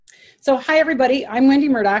So hi, everybody. I'm Wendy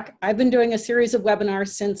Murdoch. I've been doing a series of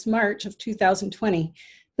webinars since March of 2020.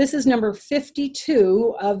 This is number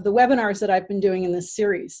 52 of the webinars that I've been doing in this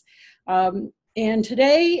series. And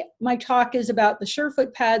today, my talk is about the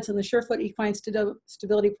Surefoot pads and the Surefoot Equine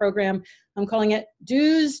Stability Program. I'm calling it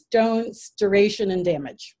Do's, Don'ts, Duration, and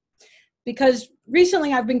Damage. Because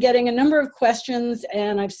recently I've been getting a number of questions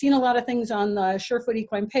and I've seen a lot of things on the Surefoot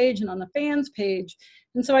Equine page and on the fans page.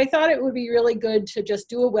 And so I thought it would be really good to just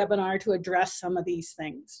do a webinar to address some of these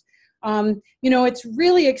things. It's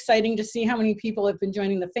really exciting to see how many people have been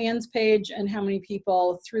joining the fans page and how many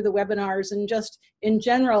people through the webinars and just in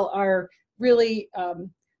general are really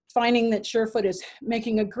finding that Surefoot is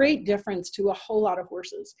making a great difference to a whole lot of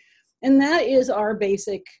horses. And that is our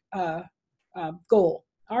basic goal.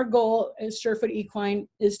 Our goal as Surefoot Equine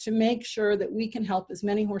is to make sure that we can help as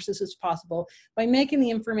many horses as possible by making the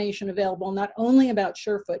information available not only about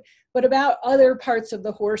Surefoot, but about other parts of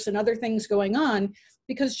the horse and other things going on,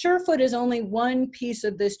 because Surefoot is only one piece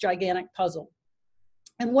of this gigantic puzzle.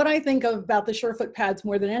 And what I think about the Surefoot pads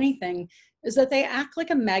more than anything is that they act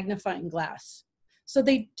like a magnifying glass. So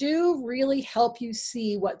they do really help you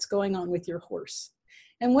see what's going on with your horse.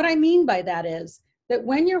 And what I mean by that is that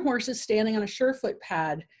when your horse is standing on a Surefoot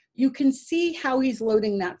pad, you can see how he's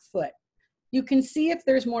loading that foot. You can see if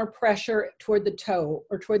there's more pressure toward the toe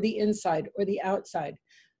or toward the inside or the outside.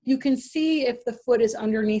 You can see if the foot is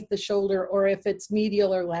underneath the shoulder or if it's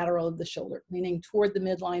medial or lateral of the shoulder, meaning toward the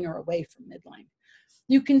midline or away from midline.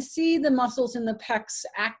 You can see the muscles in the pecs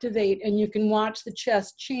activate and you can watch the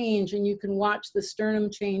chest change and you can watch the sternum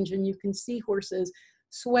change and you can see horses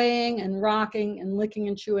swaying and rocking and licking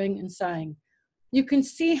and chewing and sighing. You can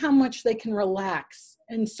see how much they can relax.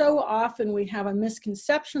 And so often we have a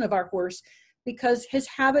misconception of our horse because his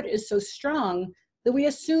habit is so strong that we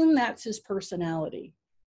assume that's his personality.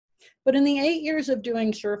 But in the 8 years of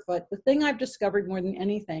doing Surefoot, the thing I've discovered more than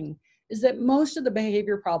anything is that most of the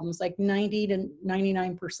behavior problems, like 90 to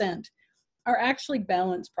 99%, are actually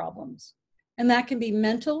balance problems. And that can be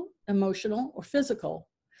mental, emotional, or physical,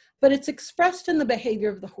 but it's expressed in the behavior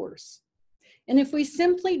of the horse. And if we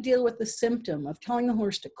simply deal with the symptom of telling the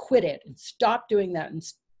horse to quit it and stop doing that and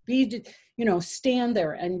stand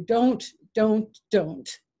there and don't, then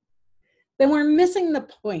we're missing the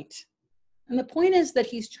point. And the point is that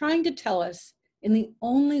he's trying to tell us in the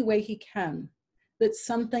only way he can that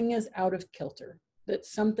something is out of kilter, that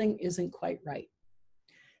something isn't quite right.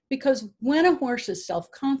 Because when a horse is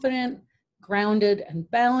self-confident, grounded, and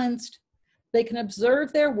balanced, they can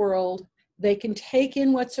observe their world, they can take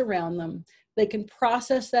in what's around them, they can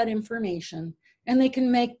process that information, and they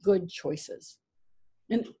can make good choices.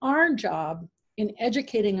 And our job in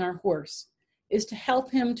educating our horse is to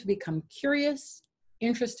help him to become curious,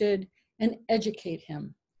 interested, and educate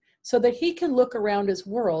him so that he can look around his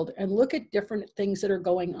world and look at different things that are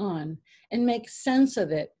going on and make sense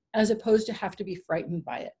of it as opposed to have to be frightened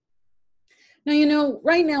by it. Now,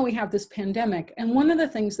 right now we have this pandemic, and one of the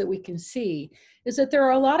things that we can see is that there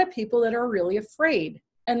are a lot of people that are really afraid,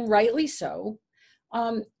 and rightly so.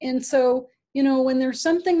 And so, when there's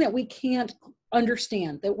something that we can't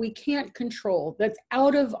understand, that we can't control, that's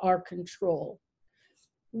out of our control,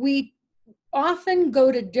 we often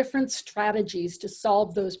go to different strategies to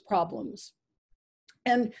solve those problems.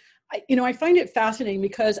 And, I find it fascinating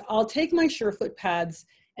because I'll take my Surefoot pads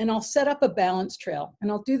and I'll set up a balance trail.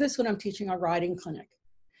 And I'll do this when I'm teaching a riding clinic.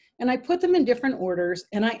 And I put them in different orders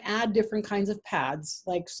and I add different kinds of pads,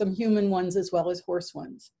 like some human ones as well as horse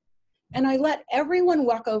ones. And I let everyone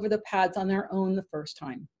walk over the pads on their own the first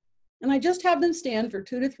time. And I just have them stand for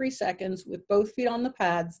 2 to 3 seconds with both feet on the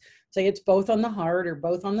pads, say it's both on the hard or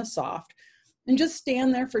both on the soft, and just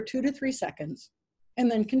stand there for 2 to 3 seconds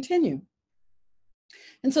and then continue.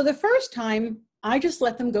 And so the first time, I just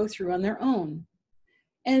let them go through on their own.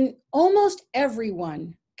 And almost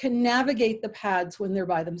everyone can navigate the pads when they're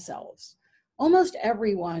by themselves. Almost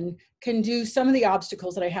everyone can do some of the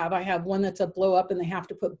obstacles that I have. I have one that's a blow up and they have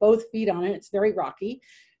to put both feet on it. It's very rocky.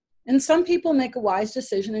 And some people make a wise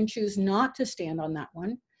decision and choose not to stand on that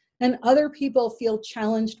one. And other people feel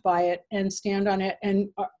challenged by it and stand on it and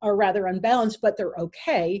are rather unbalanced, but they're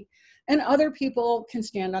okay. And other people can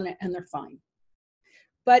stand on it and they're fine.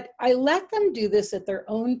 But I let them do this at their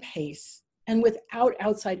own pace and without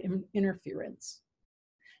outside interference.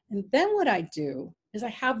 And then what I do is I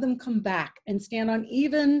have them come back and stand on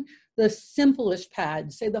even the simplest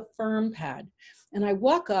pad, say the firm pad. And I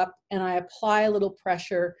walk up and I apply a little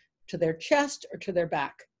pressure to their chest or to their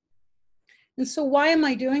back. And so why am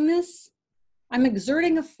I doing this? I'm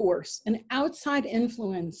exerting a force, an outside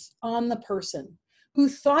influence on the person who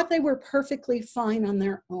thought they were perfectly fine on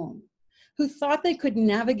their own, who thought they could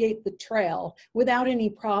navigate the trail without any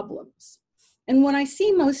problems. And what I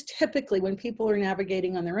see most typically when people are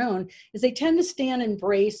navigating on their own is they tend to stand and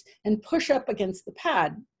brace and push up against the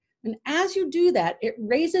pad. And as you do that, it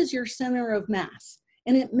raises your center of mass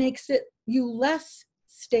and it makes you less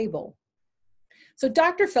stable. So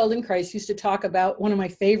Dr. Feldenkrais used to talk about one of my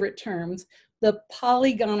favorite terms, the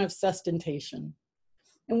polygon of sustentation.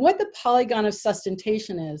 And what the polygon of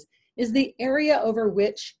sustentation is the area over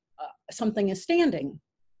which something is standing.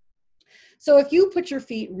 So if you put your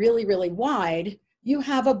feet really, really wide, you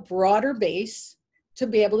have a broader base to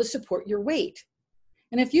be able to support your weight.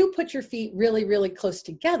 And if you put your feet really, really close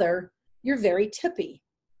together, you're very tippy.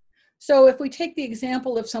 So if we take the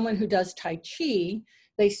example of someone who does Tai Chi,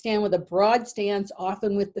 they stand with a broad stance,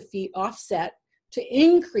 often with the feet offset, to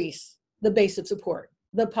increase the base of support,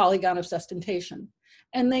 the polygon of sustentation.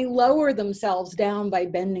 And they lower themselves down by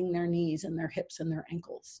bending their knees and their hips and their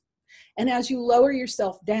ankles. And as you lower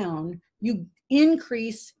yourself down, you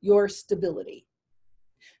increase your stability.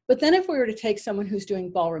 But then if we were to take someone who's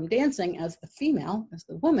doing ballroom dancing as the female, as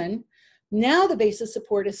the woman, now the base of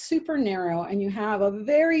support is super narrow and you have a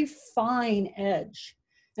very fine edge.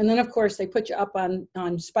 And then of course they put you up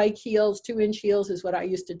on spike heels, 2-inch heels is what I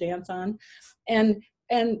used to dance on. And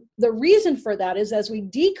the reason for that is as we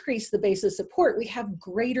decrease the base of support, we have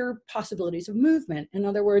greater possibilities of movement. In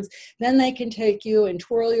other words, then they can take you and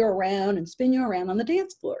twirl you around and spin you around on the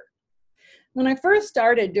dance floor. When I first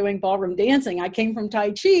started doing ballroom dancing, I came from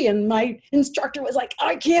Tai Chi and my instructor was like,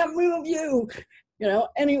 I can't move you,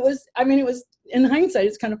 and it was, in hindsight,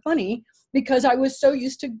 it's kind of funny because I was so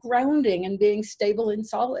used to grounding and being stable and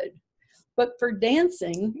solid. But for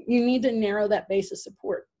dancing, you need to narrow that base of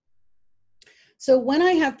support. So when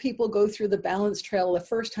I have people go through the balance trail the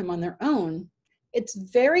first time on their own, it's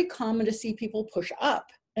very common to see people push up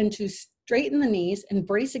and to straighten the knees and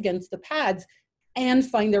brace against the pads and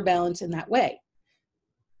find their balance in that way.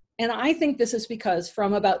 And I think this is because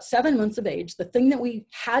from about 7 months of age, the thing that we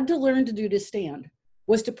had to learn to do to stand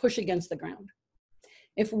was to push against the ground.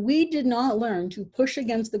 If we did not learn to push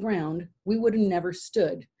against the ground, we would have never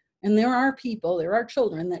stood. And there are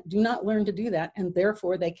children that do not learn to do that, and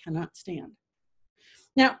therefore they cannot stand.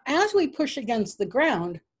 Now, as we push against the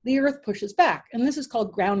ground, the earth pushes back, and this is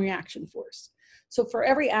called ground reaction force. So for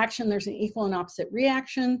every action, there's an equal and opposite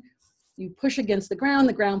reaction. You push against the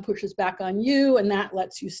ground pushes back on you, and that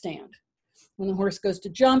lets you stand. When the horse goes to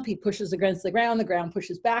jump, he pushes against the ground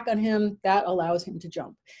pushes back on him, that allows him to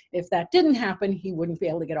jump. If that didn't happen, he wouldn't be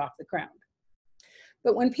able to get off the ground.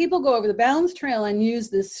 But when people go over the balance trail and use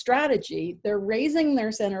this strategy, they're raising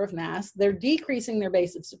their center of mass, they're decreasing their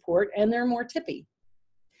base of support, and they're more tippy.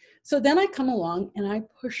 So then I come along and I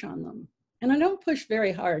push on them. And I don't push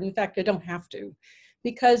very hard. In fact, I don't have to,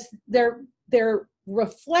 because their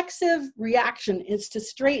reflexive reaction is to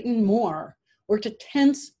straighten more or to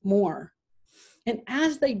tense more. And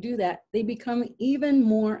as they do that, they become even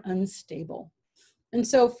more unstable. And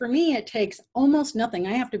so for me, it takes almost nothing.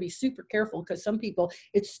 I have to be super careful because some people,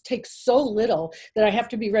 it takes so little that I have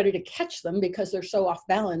to be ready to catch them because they're so off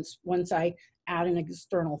balance once I add an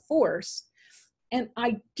external force. And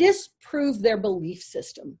I disprove their belief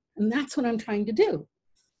system. And that's what I'm trying to do.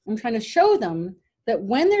 I'm trying to show them that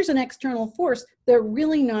when there's an external force, they're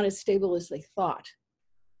really not as stable as they thought.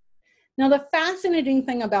 Now, the fascinating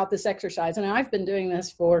thing about this exercise, and I've been doing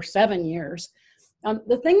this for 7 years,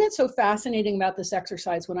 the thing that's so fascinating about this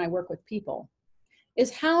exercise when I work with people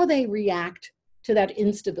is how they react to that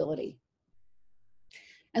instability.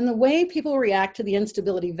 And the way people react to the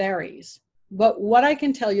instability varies. But what I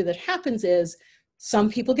can tell you that happens is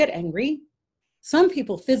some people get angry. Some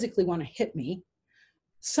people physically want to hit me.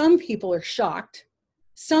 Some people are shocked.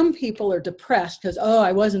 Some people are depressed because, oh,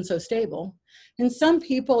 I wasn't so stable. And some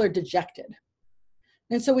people are dejected.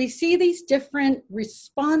 And so we see these different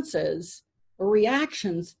responses or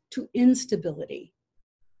reactions to instability.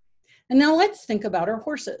 And now let's think about our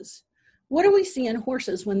horses. What do we see in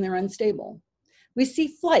horses when they're unstable? We see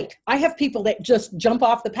flight. I have people that just jump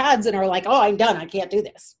off the pads and are like, oh, I'm done. I can't do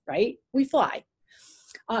this, right? We fly.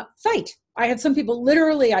 Fight. I have some people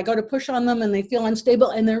literally, I go to push on them and they feel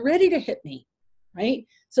unstable and they're ready to hit me, right?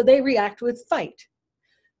 So they react with fight.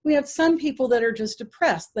 We have some people that are just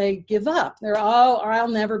depressed. They give up. They're, oh, I'll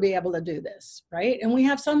never be able to do this, right? And we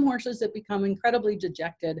have some horses that become incredibly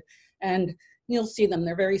dejected and you'll see them.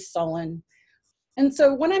 They're very sullen. And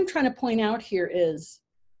so what I'm trying to point out here is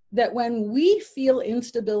that when we feel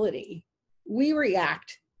instability, we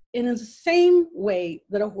react in the same way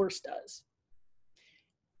that a horse does.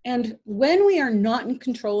 And when we are not in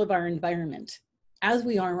control of our environment, as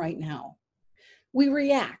we are right now, we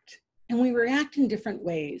react, and we react in different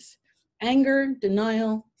ways. anger,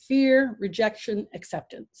 denial, fear, rejection,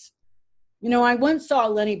 acceptance. You know, I once saw a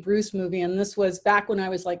Lenny Bruce movie, and this was back when I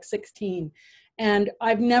was like 16. And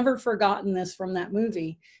I've never forgotten this from that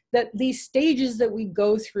movie, that these stages that we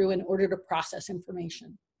go through in order to process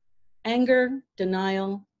information: anger,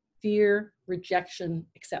 denial, fear, rejection,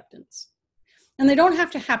 acceptance. And they don't have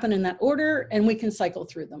to happen in that order, and we can cycle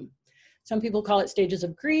through them. Some people call it stages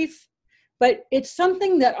of grief, but it's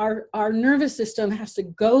something that our nervous system has to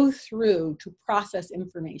go through to process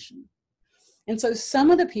information. And so some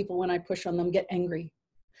of the people, when I push on them, get angry.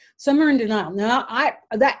 Some are in denial. No,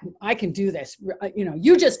 I can do this. You know,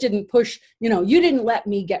 you just didn't push, you know, you didn't let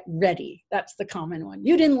me get ready. That's the common one.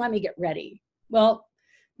 You didn't let me get ready. Well,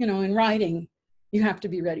 you know, in riding, you have to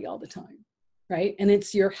be ready all the time, right? And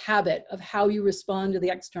it's your habit of how you respond to the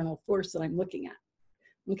external force that I'm looking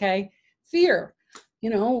at, okay? Fear, you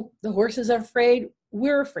know, the horses are afraid,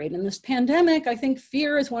 we're afraid. In this pandemic, I think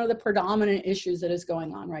fear is one of the predominant issues that is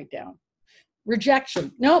going on right now.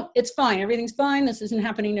 Rejection. Nope, it's fine. Everything's fine. This isn't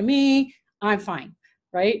happening to me. I'm fine,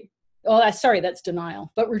 right? Oh, that's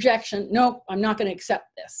denial. But rejection, nope, I'm not going to accept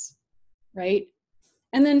this, right?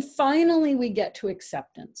 And then finally, we get to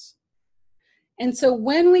acceptance. And so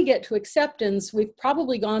when we get to acceptance, we've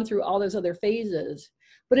probably gone through all those other phases,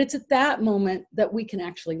 but it's at that moment that we can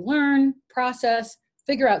actually learn, process,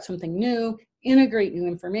 figure out something new, integrate new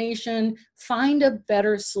information, find a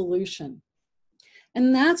better solution.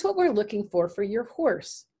 And that's what we're looking for your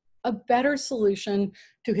horse, a better solution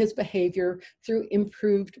to his behavior through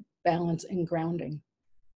improved balance and grounding.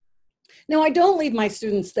 Now, I don't leave my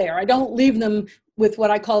students there. I don't leave them with what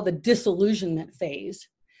I call the disillusionment phase,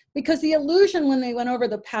 because the illusion when they went over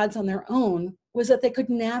the pads on their own was that they could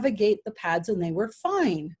navigate the pads and they were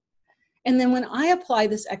fine. And then when I apply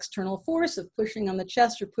this external force of pushing on the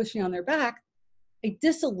chest or pushing on their back, I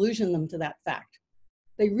disillusion them to that fact.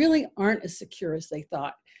 They really aren't as secure as they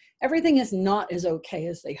thought. Everything is not as okay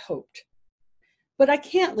as they hoped. But I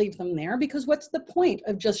can't leave them there, because what's the point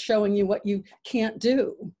of just showing you what you can't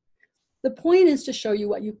do? The point is to show you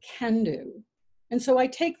what you can do. And so I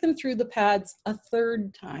take them through the pads a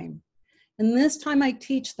third time. And this time I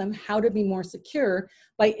teach them how to be more secure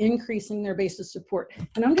by increasing their base of support.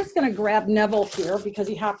 And I'm just going to grab Neville here because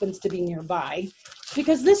he happens to be nearby,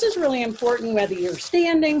 because this is really important whether you're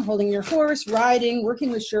standing, holding your horse, riding, working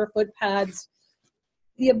with surefoot pads.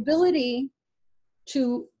 The ability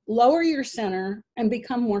to lower your center and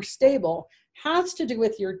become more stable has to do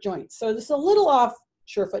with your joints. So this is a little off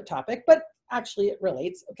surefoot topic, but actually it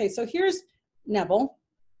relates. Okay, so here's Neville.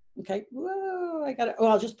 Okay, whoa,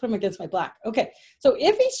 I'll just put him against my black. Okay, so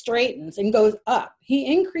if he straightens and goes up,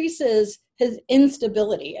 he increases his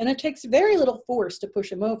instability, and it takes very little force to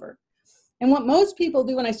push him over. And what most people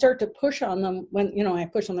do when I start to push on them, when, you know, I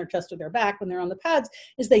push on their chest or their back when they're on the pads,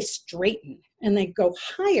 is they straighten and they go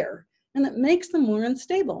higher, and that makes them more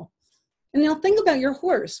unstable. And now think about your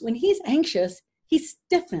horse. When he's anxious, he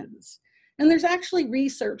stiffens. And there's actually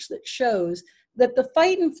research that shows that the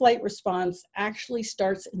fight and flight response actually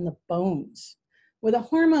starts in the bones with a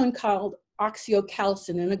hormone called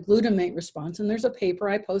oxyocalcin and a glutamate response. And there's a paper,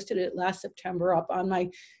 I posted it last September up on my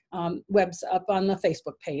up on the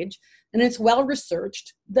Facebook page. And it's well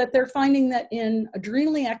researched that they're finding that in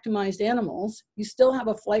adrenally actomized animals, you still have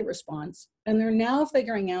a flight response. And they're now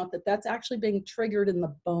figuring out that that's actually being triggered in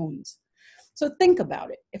the bones. So think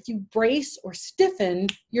about it. If you brace or stiffen,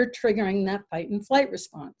 you're triggering that fight and flight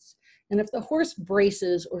response. And if the horse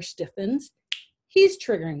braces or stiffens, he's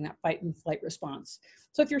triggering that fight and flight response.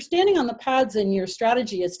 So if you're standing on the pads and your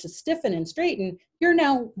strategy is to stiffen and straighten, you're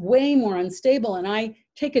now way more unstable. And I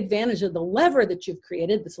take advantage of the lever that you've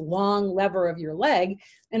created, this long lever of your leg,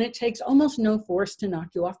 and it takes almost no force to knock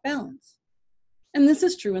you off balance. And this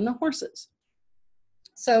is true in the horses.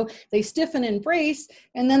 So they stiffen and brace,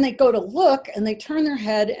 and then they go to look and they turn their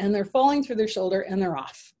head and they're falling through their shoulder and they're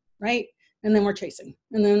off, right? And then we're chasing.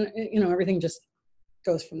 And then, you know, everything just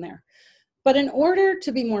goes from there. But in order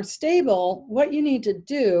to be more stable, what you need to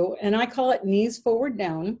do, and I call it knees forward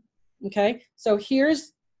down, okay? So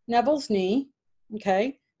here's Neville's knee,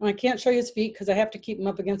 okay? And I can't show you his feet because I have to keep him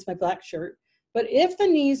up against my black shirt. But if the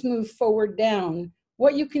knees move forward down,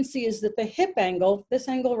 what you can see is that the hip angle, this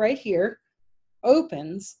angle right here,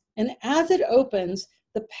 opens. And as it opens,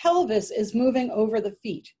 the pelvis is moving over the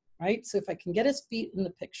feet, right? So if I can get his feet in the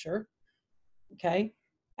picture, okay?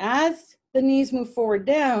 As the knees move forward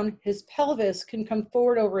down, his pelvis can come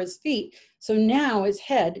forward over his feet. So now his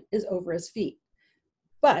head is over his feet.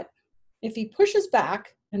 But if he pushes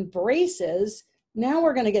back and braces, now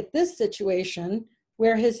we're going to get this situation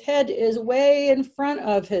where his head is way in front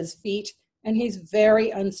of his feet and he's very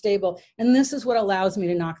unstable. And this is what allows me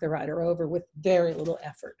to knock the rider over with very little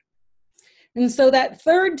effort. And so that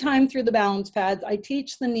third time through the balance pads, I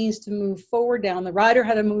teach the knees to move forward down. The rider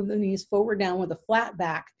had to move the knees forward down with a flat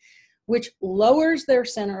back, which lowers their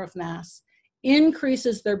center of mass,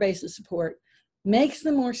 increases their base of support, makes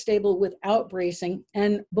them more stable without bracing.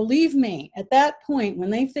 And believe me, at that point, when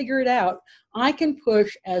they figure it out, I can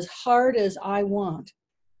push as hard as I want,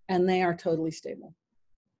 and they are totally stable.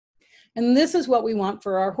 And this is what we want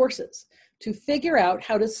for our horses, to figure out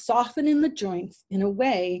how to soften in the joints in a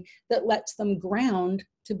way that lets them ground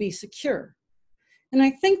to be secure. And I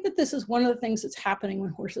think that this is one of the things that's happening when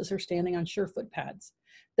horses are standing on surefoot pads,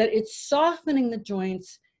 that it's softening the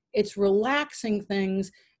joints, it's relaxing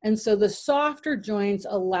things, and so the softer joints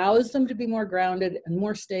allows them to be more grounded and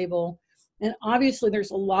more stable. And obviously there's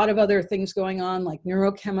a lot of other things going on like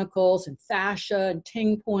neurochemicals and fascia and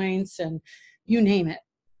ting points and you name it.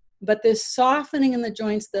 But this softening in the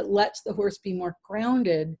joints that lets the horse be more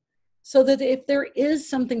grounded so that if there is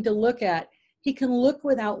something to look at, he can look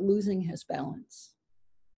without losing his balance.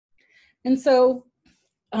 And so,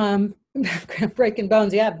 breaking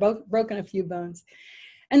bones, yeah, broken a few bones.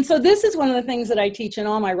 And so this is one of the things that I teach in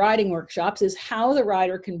all my riding workshops is how the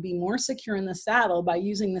rider can be more secure in the saddle by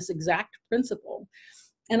using this exact principle.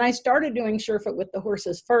 And I started doing surefoot with the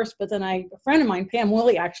horses first, but then a friend of mine, Pam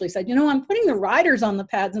Woolley, actually said, you know, I'm putting the riders on the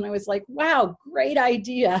pads. And I was like, wow, great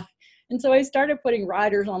idea. And so I started putting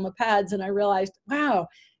riders on the pads and I realized, wow,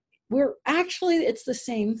 it's the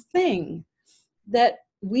same thing, that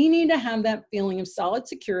we need to have that feeling of solid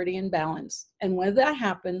security and balance. And when that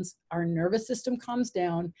happens, our nervous system calms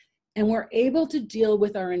down and we're able to deal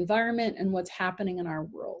with our environment and what's happening in our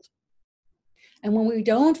world. And when we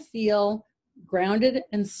don't feel grounded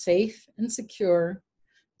and safe and secure,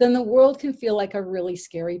 then the world can feel like a really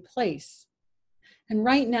scary place. And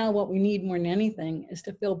right now, what we need more than anything is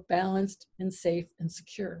to feel balanced and safe and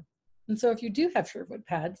secure. And so if you do have surefoot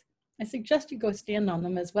pads, I suggest you go stand on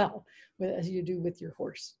them as well, as you do with your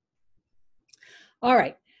horse. All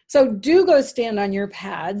right, so do go stand on your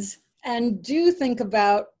pads and do think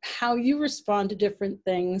about how you respond to different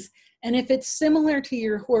things and if it's similar to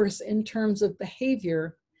your horse in terms of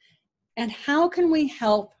behavior, and how can we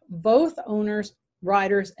help both owners,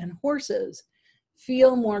 riders, and horses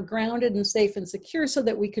feel more grounded and safe and secure so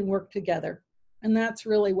that we can work together. And that's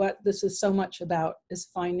really what this is so much about, is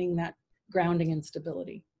finding that grounding and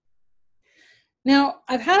stability. Now,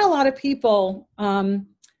 I've had a lot of people,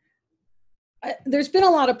 there's been a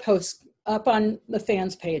lot of posts up on the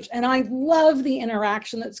fans page, and I love the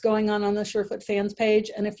interaction that's going on the Surefoot fans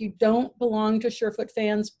page. And if you don't belong to Surefoot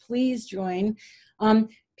fans, please join.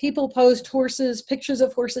 People post pictures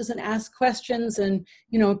of horses and ask questions and,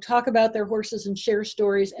 talk about their horses and share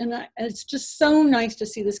stories. And it's just so nice to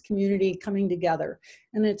see this community coming together.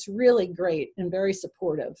 And it's really great and very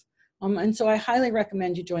supportive. And so I highly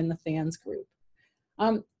recommend you join the fans group.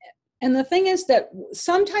 And the thing is that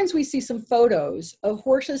sometimes we see some photos of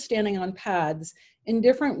horses standing on pads in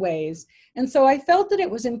different ways. And so I felt that it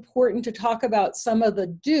was important to talk about some of the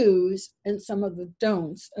do's and some of the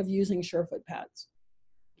don'ts of using Surefoot pads.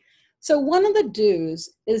 So one of the do's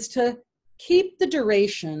is to keep the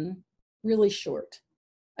duration really short,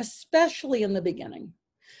 especially in the beginning.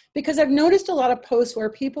 Because I've noticed a lot of posts where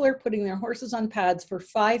people are putting their horses on pads for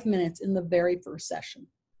 5 minutes in the very first session.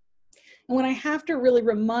 And what I have to really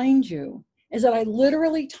remind you is that I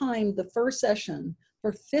literally timed the first session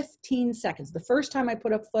for 15 seconds. The first time I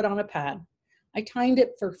put a foot on a pad, I timed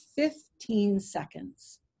it for 15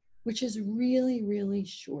 seconds, which is really, really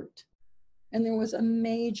short. And there was a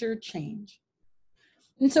major change.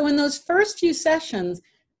 And so in those first few sessions,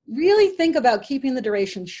 really think about keeping the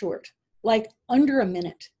duration short, like under a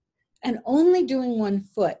minute, and only doing one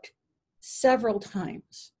foot several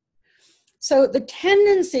times. So the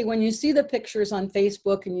tendency when you see the pictures on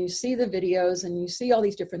Facebook and you see the videos and you see all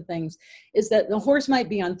these different things is that the horse might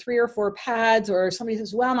be on 3 or 4 pads, or somebody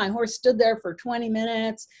says, well, my horse stood there for 20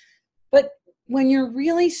 minutes. But when you're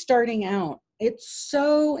really starting out, it's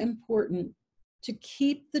so important to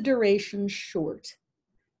keep the duration short.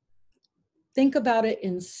 Think about it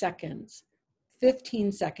in seconds,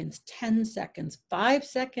 15 seconds, 10 seconds, 5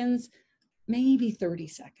 seconds, maybe 30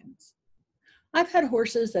 seconds. I've had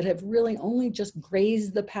horses that have really only just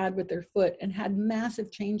grazed the pad with their foot and had massive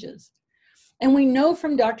changes. And we know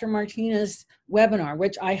from Dr. Martina's webinar,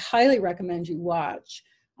 which I highly recommend you watch,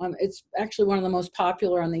 it's actually one of the most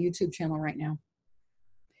popular on the YouTube channel right now,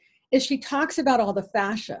 is she talks about all the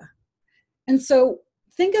fascia. And so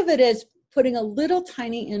think of it as putting a little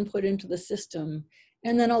tiny input into the system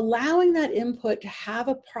and then allowing that input to have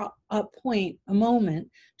a moment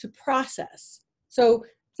to process. So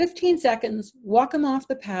 15 seconds, walk them off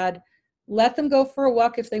the pad, let them go for a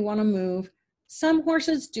walk if they want to move. Some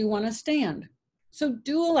horses do want to stand. So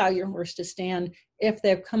do allow your horse to stand if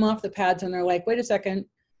they've come off the pads and they're like, wait a second,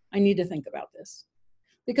 I need to think about this.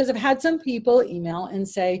 Because I've had some people email and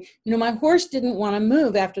say, my horse didn't want to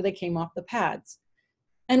move after they came off the pads.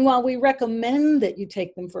 And while we recommend that you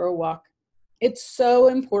take them for a walk, it's so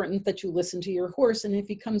important that you listen to your horse. And if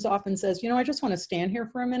he comes off and says, I just want to stand here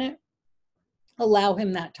for a minute, allow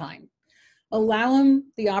him that time. Allow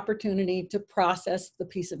him the opportunity to process the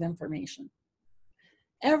piece of information.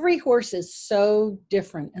 Every horse is so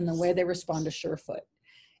different in the way they respond to Surefoot.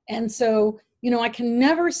 And so, I can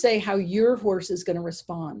never say how your horse is going to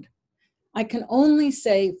respond. I can only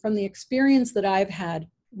say from the experience that I've had,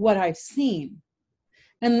 what I've seen.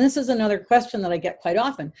 And this is another question that I get quite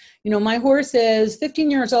often. My horse is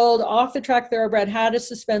 15 years old, off the track thoroughbred, had a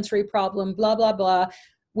suspensory problem, blah, blah, blah.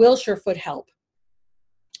 Will Surefoot help?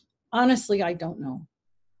 Honestly, I don't know.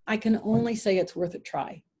 I can only say it's worth a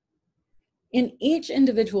try. In each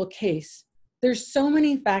individual case, there's so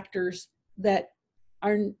many factors that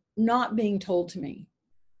are not being told to me.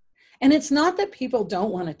 And it's not that people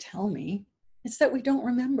don't want to tell me, it's that we don't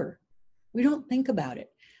remember. We don't think about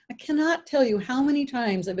it. I cannot tell you how many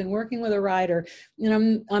times I've been working with a rider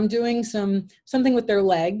and I'm doing something with their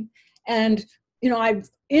leg, and I've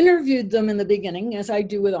interviewed them in the beginning, as I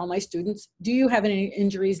do with all my students. Do you have any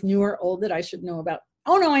injuries, new or old, that I should know about?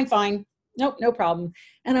 Oh no, I'm fine. Nope, no problem.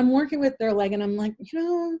 And I'm working with their leg and I'm like,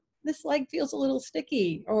 this leg feels a little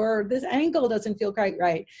sticky, or this ankle doesn't feel quite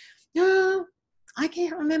right. No, I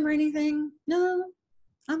can't remember anything. No,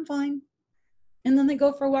 I'm fine. And then they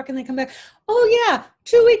go for a walk and they come back. Oh yeah,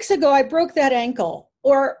 2 weeks ago I broke that ankle,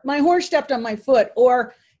 or my horse stepped on my foot,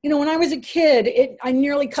 or when I was a kid, I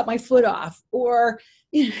nearly cut my foot off, or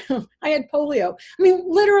I had polio. I mean,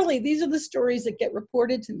 literally, these are the stories that get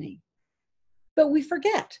reported to me. But we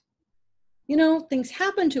forget. Things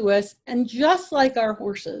happen to us, and just like our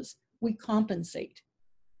horses, we compensate.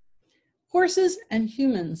 Horses and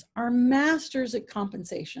humans are masters at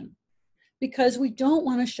compensation because we don't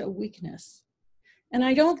want to show weakness. And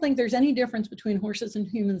I don't think there's any difference between horses and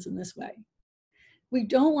humans in this way. We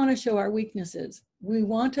don't want to show our weaknesses. We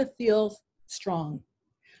want to feel strong.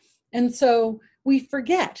 And so we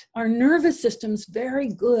forget. Our nervous system's very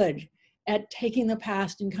good at taking the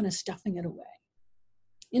past and kind of stuffing it away.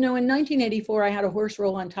 In 1984, I had a horse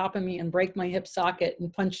roll on top of me and break my hip socket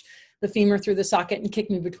and punch the femur through the socket and kick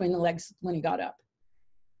me between the legs when he got up.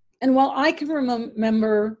 And while I can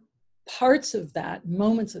remember parts of that,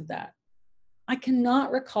 moments of that, I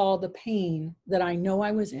cannot recall the pain that I know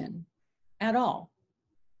I was in at all.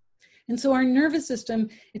 And so our nervous system,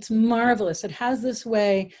 it's marvelous. It has this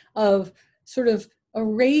way of sort of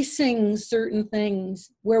erasing certain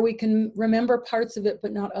things where we can remember parts of it,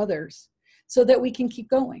 but not others, so that we can keep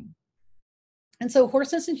going. And so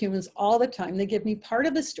horses and humans all the time, they give me part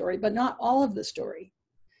of the story, but not all of the story.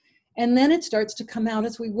 And then it starts to come out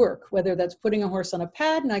as we work, whether that's putting a horse on a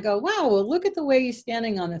pad and I go, wow, well, look at the way he's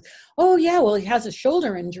standing on this. Oh yeah, well, he has a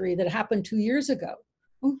shoulder injury that happened 2 years ago.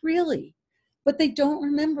 Oh, really? But they don't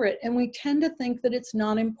remember it. And we tend to think that it's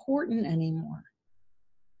not important anymore.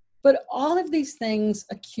 But all of these things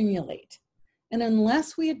accumulate. And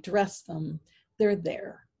unless we address them, they're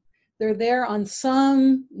there. They're there on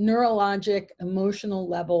some neurologic, emotional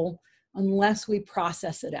level, unless we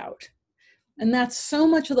process it out. And that's so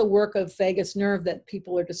much of the work of vagus nerve that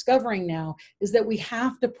people are discovering now, is that we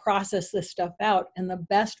have to process this stuff out. And the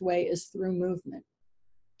best way is through movement.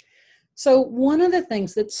 So one of the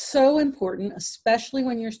things that's so important, especially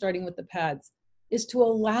when you're starting with the pads, is to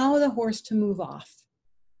allow the horse to move off.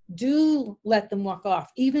 Do let them walk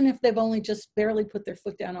off, even if they've only just barely put their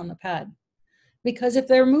foot down on the pad. Because if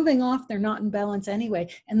they're moving off, they're not in balance anyway.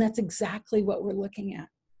 And that's exactly what we're looking at.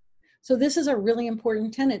 So this is a really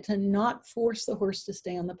important tenet, to not force the horse to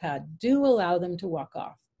stay on the pad. Do allow them to walk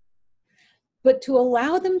off. But to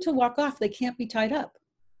allow them to walk off, they can't be tied up.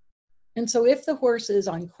 And so if the horse is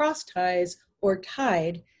on cross ties or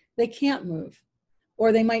tied, they can't move,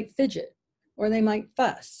 or they might fidget, or they might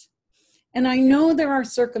fuss. And I know there are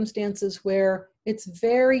circumstances where it's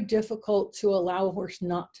very difficult to allow a horse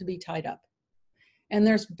not to be tied up. And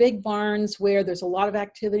there's big barns where there's a lot of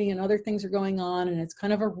activity and other things are going on. And it's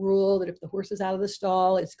kind of a rule that if the horse is out of the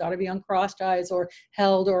stall, it's got to be on cross ties or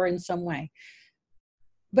held or in some way.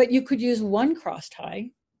 But you could use one cross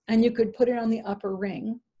tie and you could put it on the upper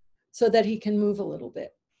ring so that he can move a little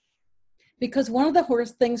bit. Because one of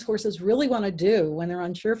the things horses really want to do when they're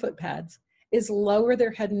on Surefoot pads is lower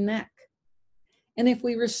their head and neck. And if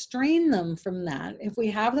we restrain them from that, if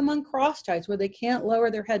we have them on cross ties where they can't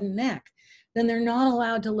lower their head and neck, then they're not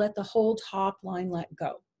allowed to let the whole top line let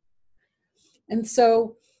go. And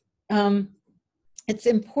so it's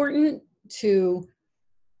important to,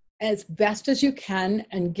 as best as you can,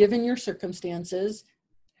 and given your circumstances,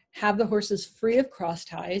 have the horses free of cross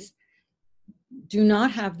ties. Do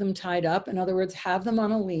not have them tied up. In other words, have them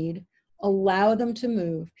on a lead, allow them to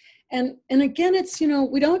move. And again, it's,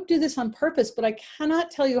 we don't do this on purpose, but I cannot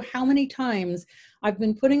tell you how many times I've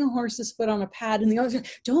been putting a horse's foot on a pad and the others,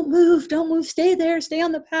 don't move, stay there, stay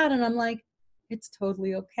on the pad. And I'm like, it's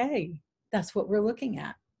totally okay. That's what we're looking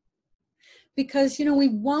at. Because, we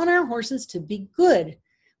want our horses to be good.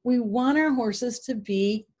 We want our horses to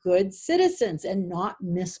be good citizens and not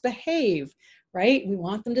misbehave, right? We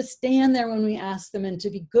want them to stand there when we ask them and to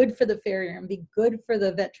be good for the farrier and be good for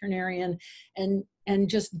the veterinarian and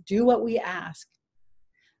just do what we ask.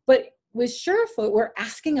 But with Surefoot, we're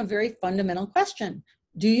asking a very fundamental question.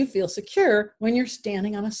 Do you feel secure when you're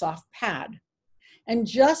standing on a soft pad? And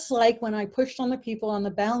just like when I pushed on the people on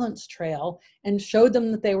the balance trail and showed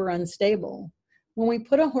them that they were unstable, when we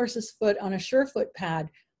put a horse's foot on a Surefoot pad,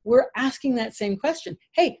 we're asking that same question.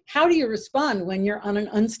 Hey, how do you respond when you're on an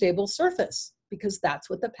unstable surface? Because that's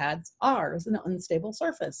what the pads are, is an unstable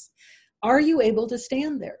surface. Are you able to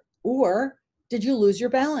stand there? Or did you lose your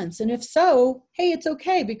balance? And if so, hey, it's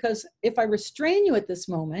okay, because if I restrain you at this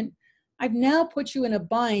moment, I've now put you in a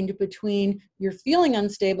bind between you're feeling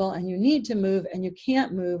unstable and you need to move and you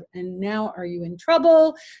can't move. And now are you in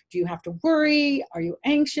trouble? Do you have to worry? Are you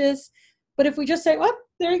anxious? But if we just say, oh,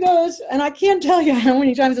 there he goes. And I can't tell you how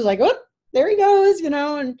many times it's like, oh, there he goes,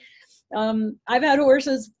 and I've had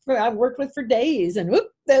horses I've worked with for days and whoop,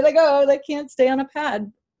 there they go. They can't stay on a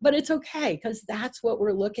pad. But it's okay, because that's what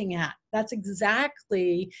we're looking at. That's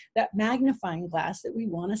exactly that magnifying glass that we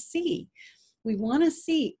want to see. We want to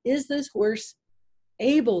see, is this horse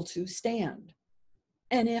able to stand?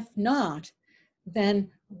 And if not,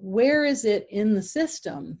 then where is it in the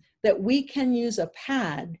system that we can use a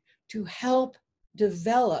pad to help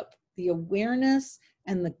develop the awareness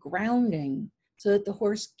and the grounding so that the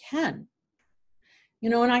horse can?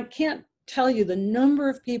 And I can't tell you the number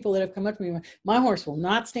of people that have come up to me, my horse will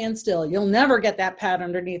not stand still. You'll never get that pad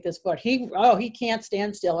underneath his foot. He can't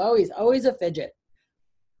stand still. Oh, he's always a fidget.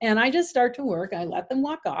 And I just start to work. I let them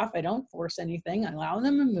walk off. I don't force anything. I allow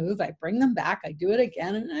them to move. I bring them back. I do it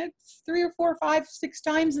again. And 3 or 4 or 5, 6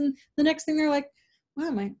 times. And the next thing they're like, wow,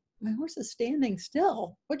 my horse is standing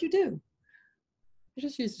still. What'd you do? I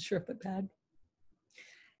just used a Surefoot pad.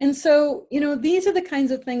 And so, these are the kinds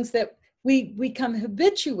of things that we become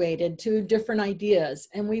habituated to different ideas,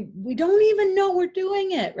 and we don't even know we're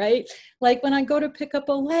doing it, right? Like when I go to pick up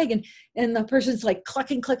a leg and the person's like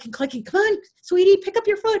clucking, come on, sweetie, pick up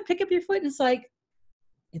your foot. And it's like,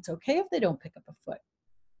 it's okay if they don't pick up a foot.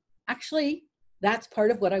 Actually, that's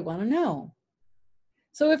part of what I want to know.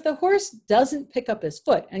 So if the horse doesn't pick up his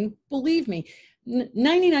foot, and believe me,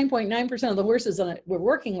 99.9% of the horses that we're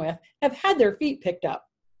working with have had their feet picked up.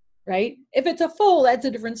 Right? If it's a foal, that's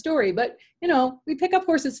a different story. But, we pick up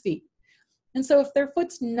horses' feet. And so if their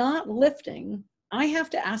foot's not lifting, I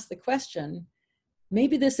have to ask the question,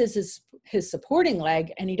 maybe this is his supporting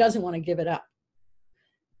leg and he doesn't want to give it up.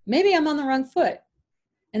 Maybe I'm on the wrong foot.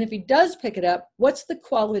 And if he does pick it up, what's the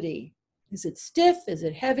quality? Is it stiff? Is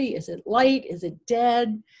it heavy? Is it light? Is it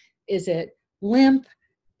dead? Is it limp?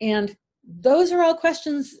 And those are all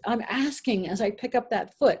questions I'm asking as I pick up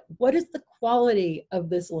that foot. What is the quality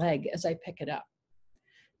of this leg as I pick it up?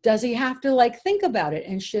 Does he have to think about it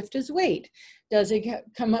and shift his weight? Does he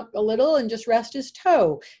come up a little and just rest his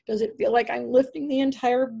toe? Does it feel like I'm lifting the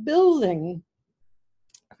entire building?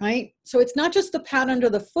 Right? So it's not just the pad under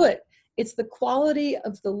the foot. It's the quality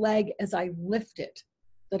of the leg as I lift it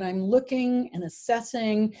that I'm looking and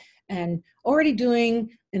assessing and already doing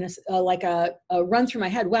in a run through my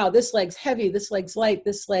head. Wow, this leg's heavy, this leg's light,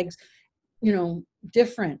 this leg's,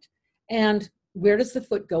 different. And where does the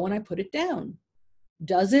foot go when I put it down?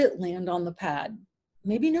 Does it land on the pad?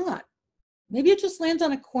 Maybe not. Maybe it just lands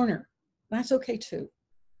on a corner. That's okay too.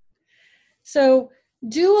 So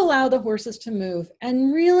do allow the horses to move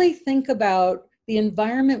and really think about the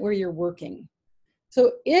environment where you're working.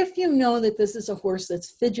 So if you know that this is a horse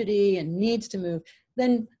that's fidgety and needs to move,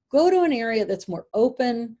 then go to an area that's more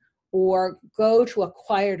open, or go to a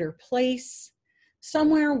quieter place,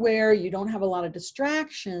 somewhere where you don't have a lot of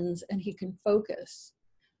distractions and he can focus.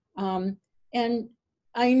 And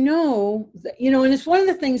I know that, and it's one of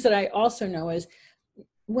the things that I also know is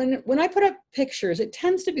when I put up pictures, it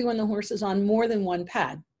tends to be when the horse is on more than one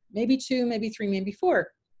pad, maybe 2, maybe 3, maybe 4.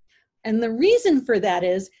 And the reason for that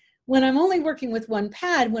is When I'm only working with one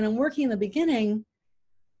pad, when I'm working in the beginning,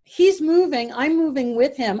 he's moving, I'm moving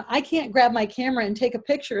with him. I can't grab my camera and take a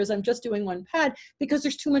picture as I'm just doing one pad because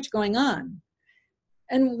there's too much going on.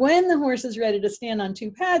 And when the horse is ready to stand on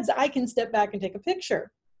two pads, I can step back and take a picture,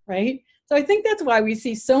 right? So I think that's why we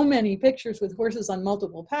see so many pictures with horses on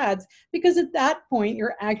multiple pads, because at that point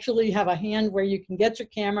you actually have a hand where you can get your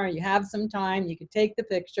camera, you have some time, you can take the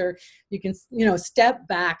picture, you can, step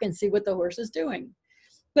back and see what the horse is doing.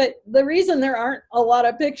 But the reason there aren't a lot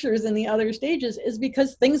of pictures in the other stages is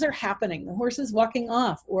because things are happening. The horse is walking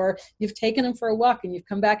off, or you've taken him for a walk and you've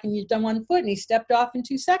come back and you've done one foot and he stepped off in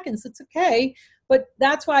 2 seconds. It's okay. But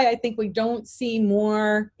that's why I think we don't see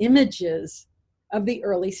more images of the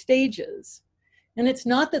early stages. And it's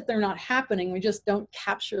not that they're not happening, we just don't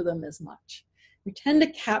capture them as much. We tend to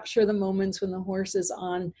capture the moments when the horse is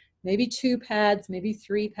on maybe 2 pads, maybe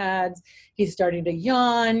 3 pads. He's starting to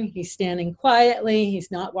yawn, he's standing quietly,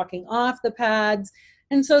 he's not walking off the pads.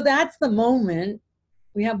 And so that's the moment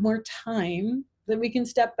we have more time that we can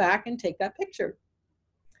step back and take that picture.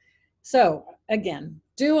 So again,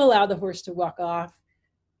 do allow the horse to walk off.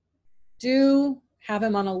 Do have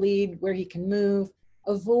him on a lead where he can move.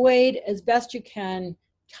 Avoid as best you can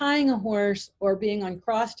tying a horse or being on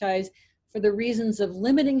cross ties for the reasons of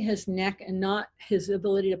limiting his neck and not his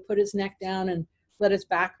ability to put his neck down and let his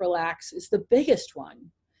back relax is the biggest one.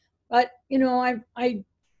 But,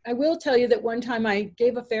 I will tell you that one time I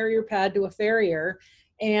gave a farrier pad to a farrier,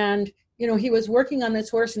 and, he was working on this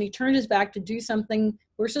horse and he turned his back to do something.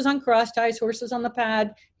 Horses on cross ties, horses on the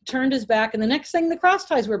pad, he turned his back, and the next thing the cross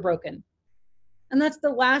ties were broken. And that's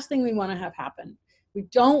the last thing we want to have happen. We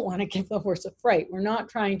don't want to give the horse a fright. We're not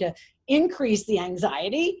trying to increase the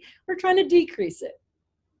anxiety. We're trying to decrease it.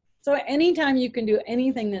 So anytime you can do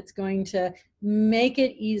anything that's going to make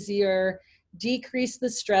it easier, decrease the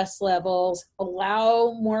stress levels,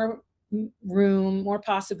 allow more room, more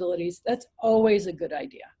possibilities, that's always a good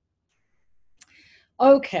idea.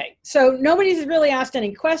 Okay, so nobody's really asked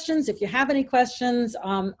any questions. If you have any questions,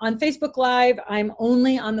 on Facebook Live, I'm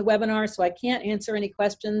only on the webinar, so I can't answer any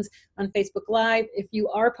questions on Facebook Live. If you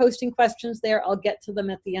are posting questions there, I'll get to them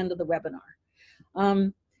at the end of the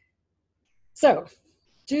webinar. So,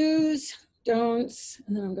 do's, don'ts,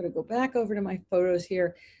 and then I'm going to go back over to my photos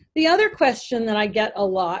here. The other question that I get a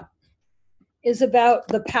lot is about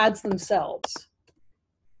the pads themselves.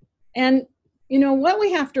 And, what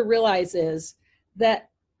we have to realize is that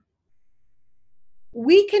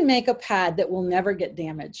we can make a pad that will never get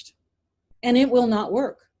damaged and it will not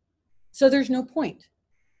work. So there's no point.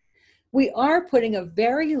 We are putting a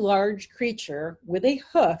very large creature with a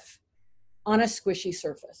hoof on a squishy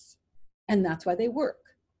surface, and that's why they work.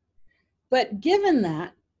 But given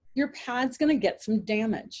that, your pad's going to get some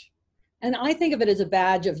damage. And I think of it as a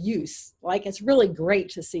badge of use. Like, it's really great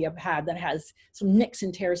to see a pad that has some nicks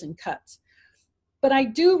and tears and cuts. But I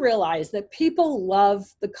do realize that people love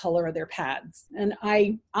the color of their pads. And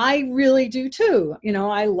I really do too.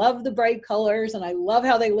 I love the bright colors and I love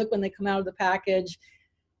how they look when they come out of the package.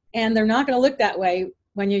 And they're not going to look that way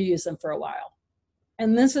when you use them for a while.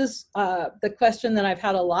 And this is the question that I've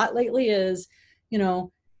had a lot lately is,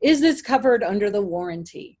 is this covered under the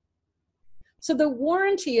warranty? So the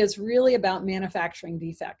warranty is really about manufacturing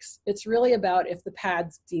defects. It's really about if the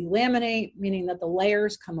pads delaminate, meaning that the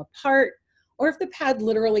layers come apart, or if the pad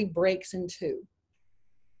literally breaks in 2.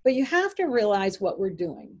 But you have to realize what we're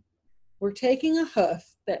doing. We're taking a hoof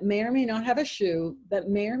that may or may not have a shoe, that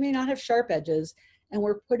may or may not have sharp edges, and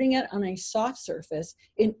we're putting it on a soft surface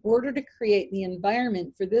in order to create the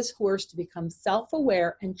environment for this horse to become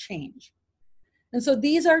self-aware and change. And so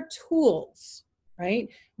these are tools, right?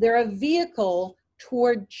 They're a vehicle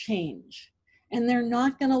toward change, and they're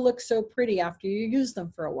not going to look so pretty after you use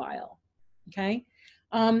them for a while, okay?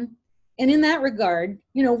 And in that regard,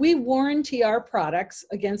 we warranty our products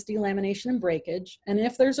against delamination and breakage. And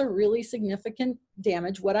if there's a really significant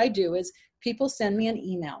damage, what I do is people send me an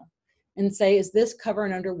email and say, is this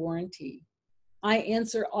covered under warranty? I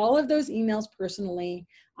answer all of those emails personally.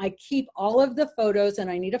 I keep all of the photos,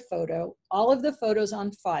 and I need a photo, all of the photos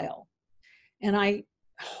on file. And I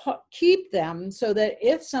keep them so that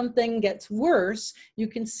if something gets worse, you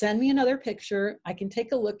can send me another picture, I can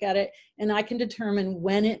take a look at it, and I can determine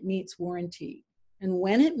when it meets warranty. And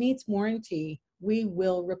when it meets warranty, we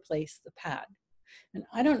will replace the pad. And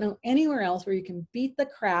I don't know anywhere else where you can beat the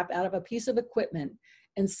crap out of a piece of equipment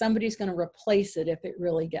and somebody's going to replace it if it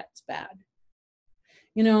really gets bad.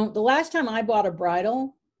 The last time I bought a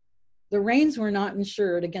bridle, the reins were not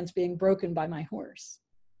insured against being broken by my horse.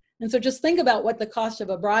 And so just think about what the cost of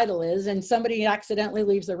a bridle is, and somebody accidentally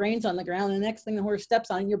leaves the reins on the ground, and the next thing the horse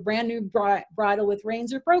steps on, your brand new bridle with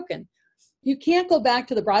reins are broken. You can't go back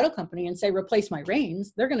to the bridle company and say, replace my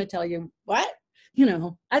reins. They're going to tell you, what?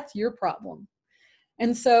 That's your problem.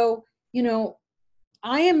 And so,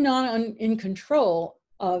 I am not in control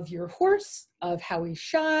of your horse, of how he's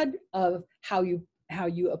shod, of how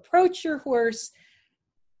you approach your horse,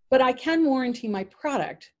 but I can warranty my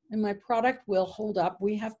product, and my product will hold up.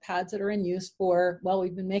 We have pads that are in use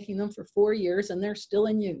we've been making them for 4 years, and they're still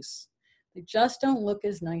in use. They just don't look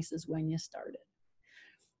as nice as when you started.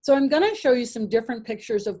 So I'm going to show you some different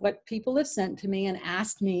pictures of what people have sent to me and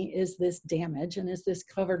asked me, is this damage and is this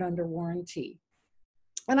covered under warranty?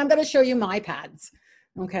 And I'm going to show you my pads,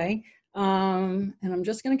 okay? And I'm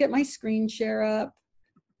just going to get my screen share up.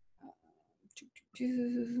 There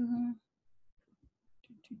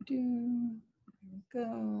we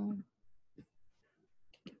go.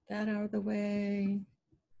 Get that out of the way.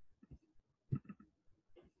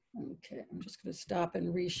 Okay, I'm just going to stop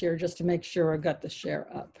and reshare just to make sure I got the share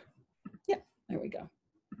up. Yeah, there we go.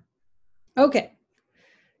 Okay,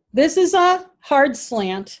 this is a hard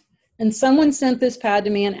slant, and someone sent this pad to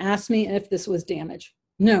me and asked me if this was damage.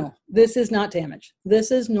 No, this is not damage.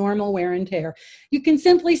 This is normal wear and tear. You can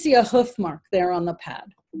simply see a hoof mark there on the pad.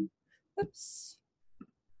 Oops.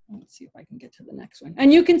 Let's see if I can get to the next one.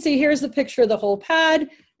 And you can see here's the picture of the whole pad,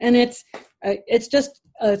 and it's just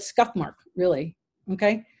a scuff mark, really.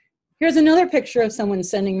 Okay. Here's another picture of someone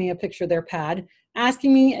sending me a picture of their pad,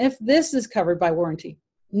 asking me if this is covered by warranty.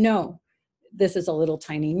 No, this is a little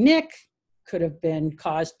tiny nick. Could have been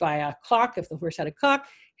caused by a clock if the horse had a clock.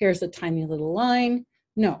 Here's a tiny little line.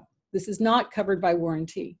 No, this is not covered by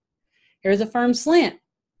warranty. Here's a firm slant.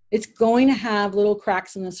 It's going to have little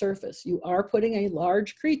cracks in the surface. You are putting a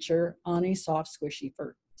large creature on a soft, squishy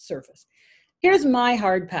surface. Here's my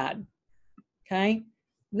hard pad, okay?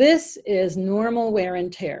 This is normal wear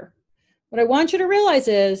and tear. What I want you to realize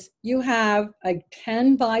is you have a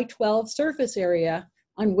 10 by 12 surface area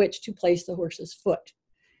on which to place the horse's foot.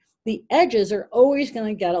 The edges are always going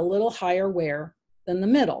to get a little higher wear than the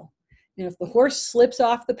middle. If the horse slips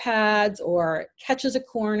off the pads or catches a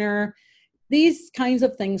corner, these kinds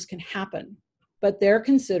of things can happen, but they're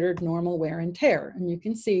considered normal wear and tear. And you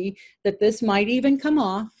can see that this might even come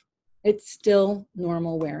off. It's still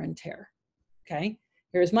normal wear and tear, okay?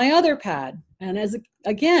 Here's my other pad. And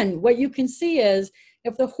again, what you can see is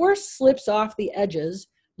if the horse slips off the edges,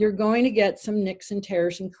 you're going to get some nicks and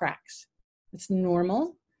tears and cracks. It's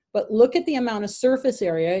normal, but look at the amount of surface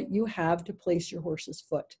area you have to place your horse's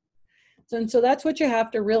foot. And so that's what you have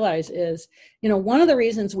to realize is, one of the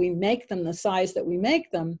reasons we make them the size that we make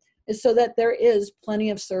them is so that there is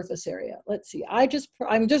plenty of surface area. Let's see, I'm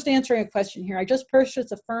just answering a question here. I just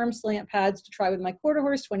purchased a firm slant pads to try with my quarter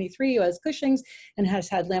horse, 23, who has Cushing's and has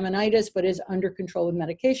had laminitis, but is under control with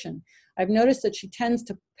medication. I've noticed that she tends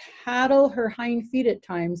to paddle her hind feet at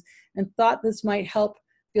times and thought this might help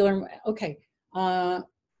feel her, okay.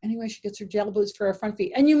 Anyway, she gets her gel boots for her front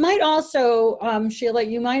feet. And you might also, Sheila,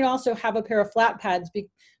 you might also have a pair of flat pads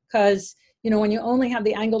because, when you only have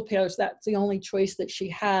the angled pairs, that's the only choice that she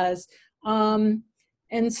has. And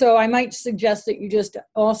so I might suggest that you just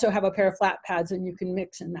also have a pair of flat pads and you can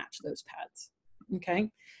mix and match those pads. Okay.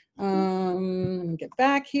 Let me get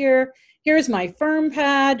back here. Here's my firm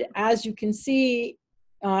pad. As you can see,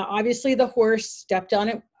 obviously the horse stepped on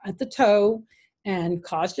it at the toe and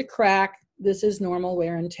caused a crack. This is normal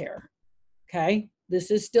wear and tear, okay? This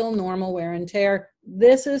is still normal wear and tear.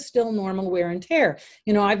 This is still normal wear and tear.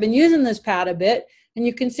 I've been using this pad a bit, and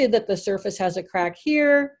you can see that the surface has a crack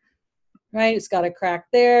here, right? It's got a crack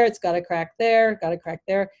there. It's got a crack there. Got a crack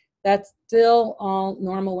there. That's still all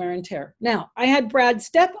normal wear and tear. Now, I had Brad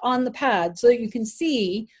step on the pad so that you can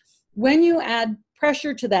see when you add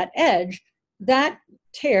pressure to that edge, that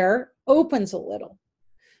tear opens a little.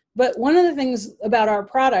 But one of the things about our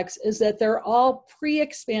products is that they're all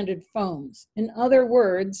pre-expanded foams. In other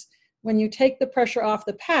words, when you take the pressure off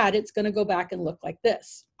the pad, it's going to go back and look like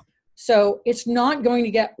this. So it's not going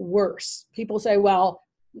to get worse. People say, well,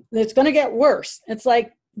 it's going to get worse. It's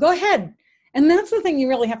like, go ahead. And that's the thing you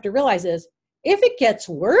really have to realize is if it gets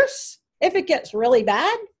worse, if it gets really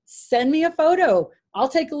bad, send me a photo. I'll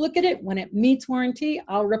take a look at it. When it meets warranty,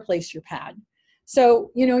 I'll replace your pad.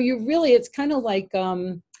 So, it's kind of like,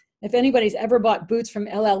 if anybody's ever bought boots from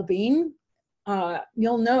LL Bean,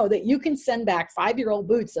 you'll know that you can send back 5-year-old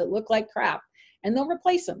boots that look like crap and they'll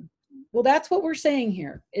replace them. Well, that's what we're saying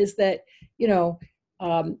here is that, here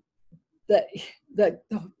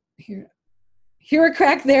a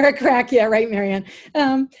crack, there a crack. Yeah, right, Marianne.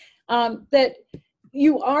 That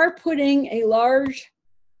you are putting a large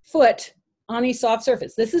foot on a soft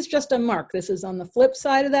surface. This is just a mark. This is on the flip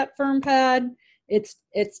side of that firm pad. It's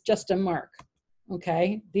just a mark.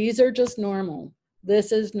 Okay, these are just normal.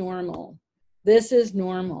 This is normal. This is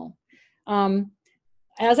normal.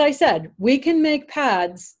 As I said, we can make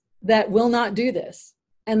pads that will not do this,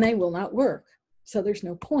 and they will not work. So there's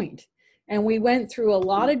no point. And we went through a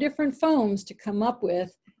lot of different foams to come up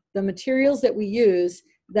with the materials that we use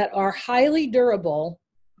that are highly durable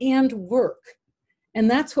and work. And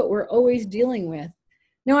that's what we're always dealing with.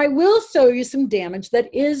 Now, I will show you some damage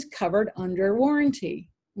that is covered under warranty,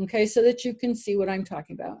 okay, so that you can see what I'm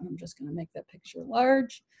talking about. I'm just going to make that picture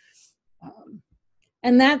large.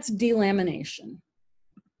 And that's delamination.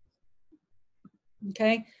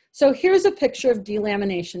 Okay, so here's a picture of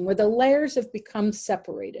delamination where the layers have become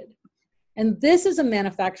separated. And this is a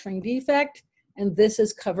manufacturing defect, and this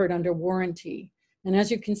is covered under warranty. And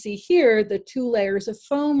as you can see here, the two layers of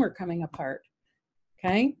foam are coming apart.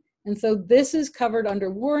 Okay, and so this is covered under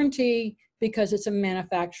warranty because it's a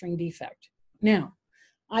manufacturing defect. Now,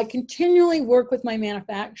 I continually work with my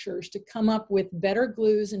manufacturers to come up with better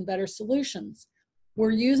glues and better solutions.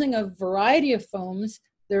 We're using a variety of foams.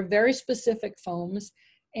 They're very specific foams.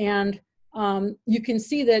 And you can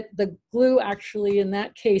see that the glue actually in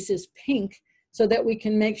that case is pink so that we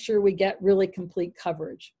can make sure we get really complete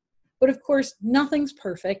coverage. But of course, nothing's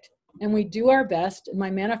perfect, and we do our best, and my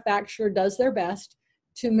manufacturer does their best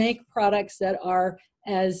to make products that are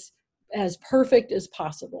as perfect as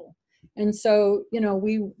possible. And so, you know,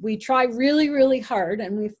 we try really, really hard,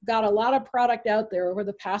 and we've got a lot of product out there over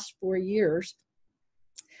the past 4 years.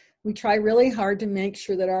 We try really hard to make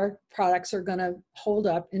sure that our products are going to hold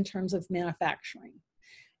up in terms of manufacturing.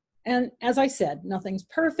 And as I said, nothing's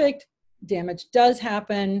perfect. Damage does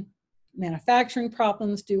happen. Manufacturing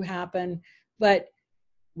problems do happen. But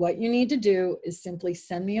what you need to do is simply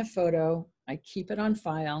send me a photo. I keep it on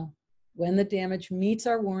file. When the damage meets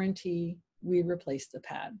our warranty, we replace the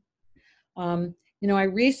pad. You know, I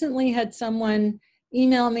recently had someone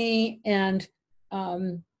email me, and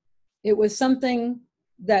it was something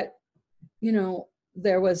that, you know,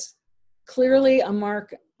 there was clearly a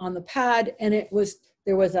mark on the pad, and there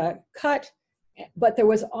was a cut, but there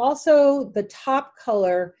was also the top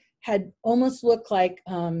color had almost looked like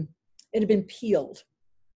it had been peeled.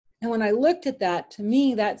 And when I looked at that, to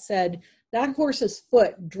me, that said that horse's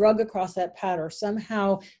foot drug across that pad, or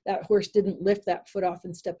somehow that horse didn't lift that foot off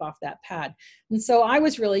and step off that pad. And so I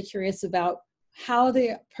was really curious about how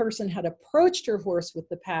the person had approached her horse with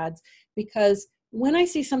the pads, because when I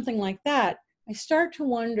see something like that, I start to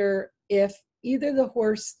wonder if either the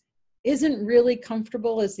horse isn't really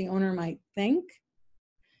comfortable as the owner might think,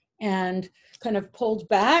 and kind of pulled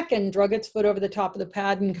back and drug its foot over the top of the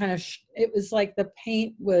pad, and kind of, it was like the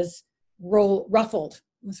paint was ruffled.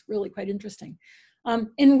 It was really quite interesting.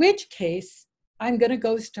 In which case, I'm going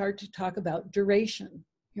to start to talk about duration.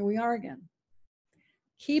 Here we are again.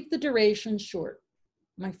 Keep the duration short.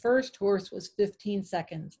 My first horse was 15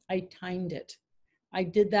 seconds. I timed it. I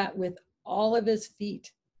did that with all of his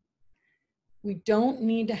feet. We don't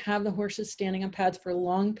need to have the horses standing on pads for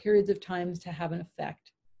long periods of time to have an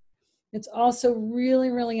effect. It's also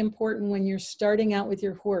really, really important when you're starting out with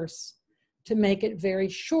your horse to make it very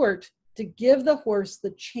short, to give the horse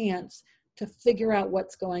the chance to figure out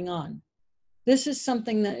what's going on. This is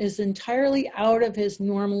something that is entirely out of his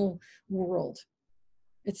normal world.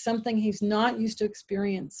 It's something he's not used to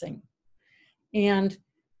experiencing. And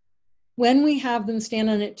when we have them stand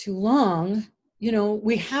on it too long, you know,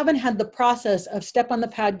 we haven't had the process of step on the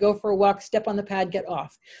pad, go for a walk, step on the pad, get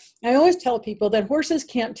off. I always tell people that horses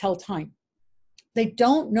can't tell time. They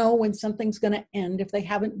don't know when something's going to end if they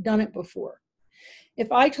haven't done it before.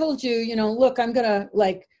 If I told you, you know, look, I'm going to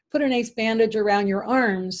like put an ace bandage around your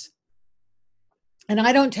arms, and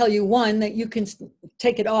I don't tell you, one, that you can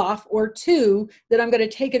take it off, or two, that I'm going to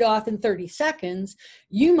take it off in 30 seconds,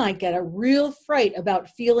 you might get a real fright about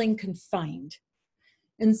feeling confined.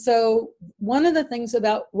 And so one of the things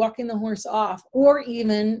about walking the horse off, or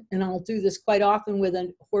even, and I'll do this quite often with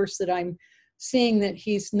a horse that I'm seeing that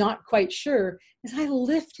he's not quite sure, is I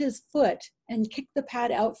lift his foot and kick the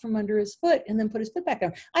pad out from under his foot and then put his foot back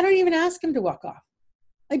down. I don't even ask him to walk off.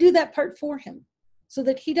 I do that part for him so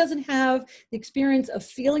that he doesn't have the experience of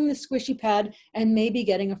feeling the squishy pad and maybe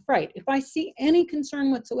getting a fright. If I see any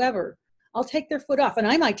concern whatsoever, I'll take their foot off, and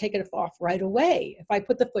I might take it off right away. If I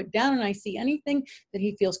put the foot down and I see anything that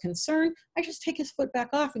he feels concerned, I just take his foot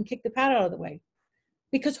back off and kick the pad out of the way.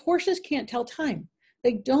 Because horses can't tell time.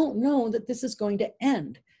 They don't know that this is going to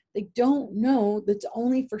end. They don't know that it's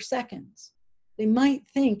only for seconds. They might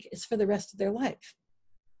think it's for the rest of their life.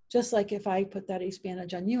 Just like if I put that ace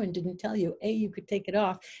bandage on you and didn't tell you, A, you could take it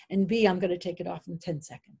off, and B, I'm going to take it off in 10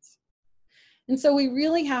 seconds. And so we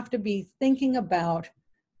really have to be thinking about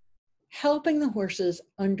helping the horses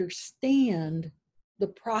understand the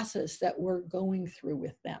process that we're going through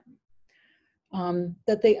with them.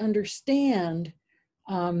 That they understand,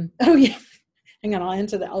 oh yeah, hang on, I'll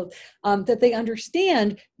answer that. That they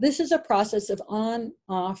understand this is a process of on,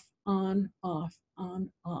 off, on, off,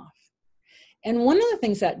 on, off. And one of the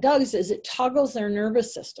things that does is it toggles their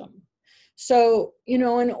nervous system. So, in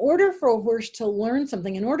order for a horse to learn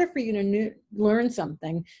something, in order for you to learn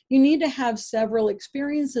something, you need to have several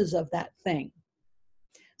experiences of that thing.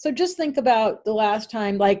 So just think about the last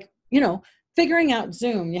time, figuring out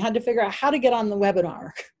Zoom. You had to figure out how to get on the webinar,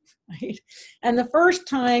 right? And the first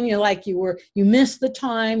time you missed the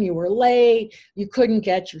time, you were late, you couldn't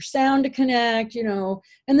get your sound to connect,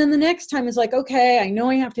 and then the next time is like, okay, I know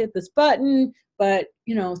I have to hit this button, but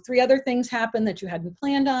 3 other things happened that you hadn't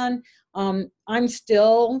planned on. I'm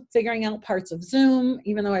still figuring out parts of Zoom,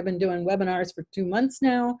 even though I've been doing webinars for 2 months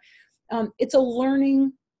now. It's a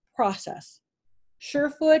learning process.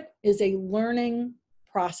 Surefoot is a learning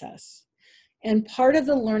process. And part of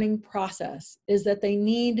the learning process is that they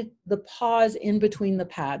need the pause in between the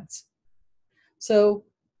pads. So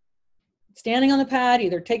standing on the pad,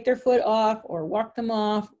 either take their foot off or walk them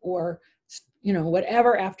off or,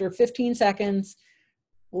 whatever, after 15 seconds,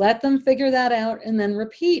 let them figure that out and then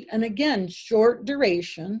repeat. And again, short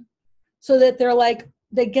duration so that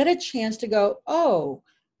they get a chance to go, oh,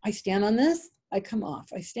 I stand on this, I come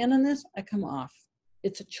off. I stand on this, I come off.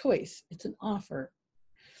 It's a choice. It's an offer.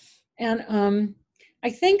 And I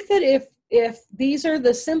think that if these are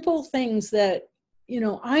the simple things that,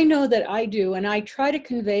 I know that I do, and I try to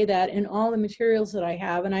convey that in all the materials that I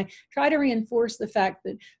have, and I try to reinforce the fact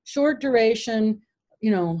that short duration,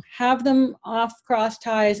 have them off cross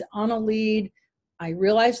ties on a lead. I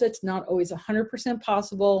realize that's not always 100%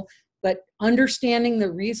 possible, but understanding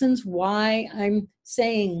the reasons why I'm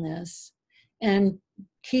saying this and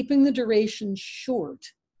keeping the duration short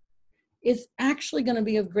is actually going to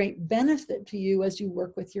be of great benefit to you as you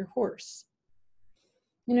work with your horse.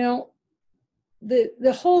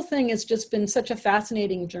 The whole thing has just been such a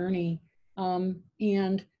fascinating journey,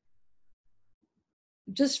 and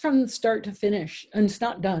just from start to finish, and it's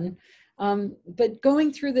not done, but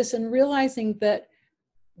going through this and realizing that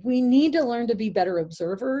we need to learn to be better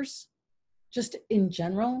observers, just in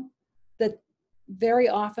general, that very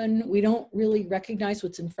often we don't really recognize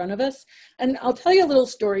what's in front of us. And I'll tell you a little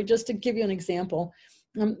story just to give you an example.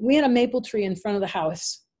 We had a maple tree in front of the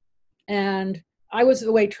house, and I was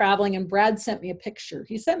away traveling, and Brad sent me a picture.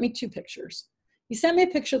 He sent me 2 pictures. He sent me a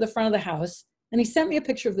picture of the front of the house, and he sent me a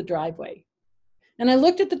picture of the driveway. And I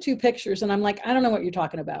looked at the 2 pictures, and I'm like, I don't know what you're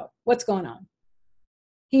talking about. What's going on?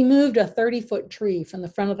 He moved a 30-foot tree from the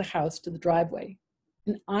front of the house to the driveway,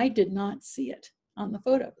 and I did not see it on the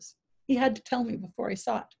photos. He had to tell me before I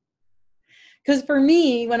saw it. Because for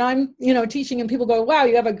me, when I'm, teaching and people go, wow,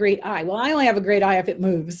 you have a great eye. Well, I only have a great eye if it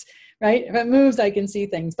moves, right? If it moves, I can see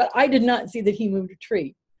things. But I did not see that he moved a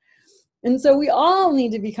tree. And so we all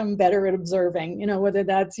need to become better at observing, whether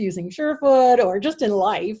that's using Surefoot or just in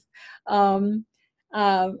life. And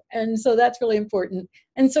so that's really important.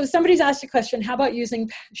 And so somebody's asked a question, how about using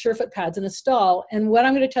Surefoot pads in a stall? And what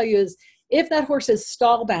I'm going to tell you is, if that horse is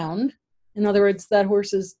stall bound, in other words, that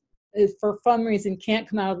horse is for some reason can't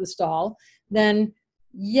come out of the stall, then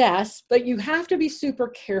yes, but you have to be super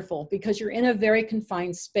careful because you're in a very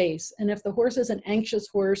confined space. And if the horse is an anxious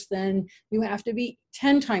horse, then you have to be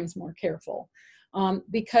 10 times more careful,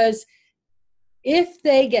 because if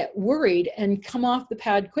they get worried and come off the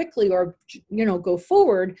pad quickly or, go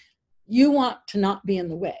forward, you want to not be in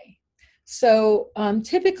the way. So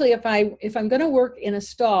typically if I'm going to work in a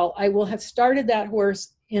stall, I will have started that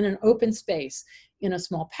horse in an open space, in a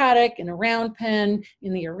small paddock, in a round pen,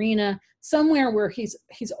 in the arena, somewhere where he's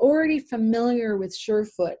already familiar with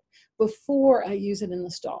Surefoot before I use it in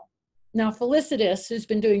the stall. Now, Felicitas, who's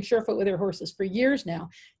been doing Surefoot with her horses for years now,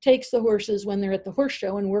 takes the horses when they're at the horse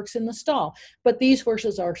show and works in the stall. But these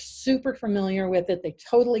horses are super familiar with it. They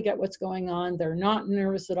totally get what's going on. They're not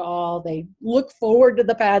nervous at all. They look forward to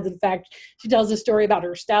the pads. In fact, she tells a story about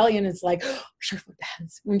her stallion. It's like, oh, Surefoot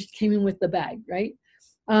pads, when she came in with the bag, right?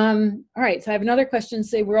 All right, so I have another question.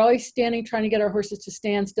 Say, we're always standing, trying to get our horses to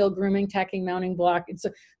stand still, grooming, tacking, mounting, block. It's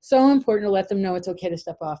so important to let them know it's okay to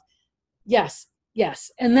step off. Yes.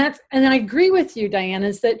 And I agree with you, Diana,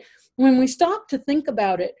 is that when we stop to think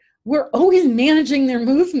about it, we're always managing their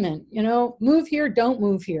movement, move here, don't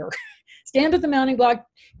move here. Stand at the mounting block,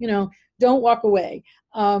 don't walk away.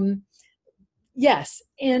 Yes,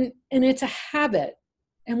 and it's a habit.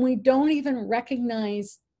 And we don't even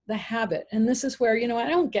recognize the habit. And this is where, I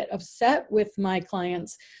don't get upset with my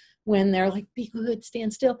clients when they're like, be good,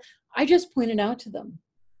 stand still. I just point it out to them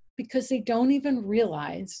because they don't even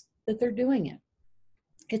realize that they're doing it.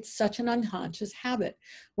 It's such an unconscious habit.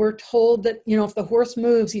 We're told that, if the horse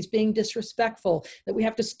moves, he's being disrespectful, that we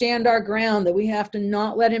have to stand our ground, that we have to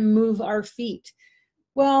not let him move our feet.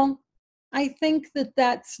 Well, I think that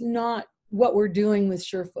that's not what we're doing with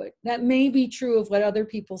Surefoot. That may be true of what other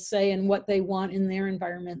people say and what they want in their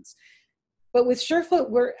environments. But with Surefoot,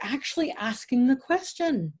 we're actually asking the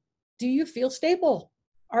question, do you feel stable?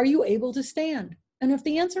 Are you able to stand? And if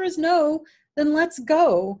the answer is no, then let's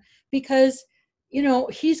go, because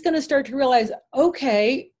he's going to start to realize,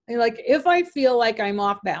 okay, like if I feel like I'm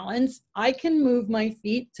off balance, I can move my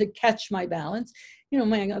feet to catch my balance.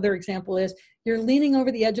 My other example is you're leaning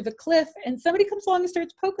over the edge of a cliff and somebody comes along and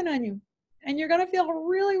starts poking on you, and you're going to feel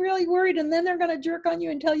really, really worried. And then they're going to jerk on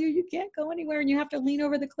you and tell you you can't go anywhere and you have to lean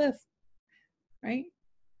over the cliff, right?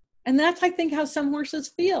 And that's, I think, how some horses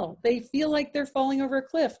feel. They feel like they're falling over a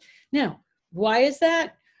cliff. Now, why is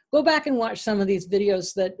that? Go back and watch some of these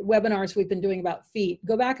videos, webinars we've been doing about feet.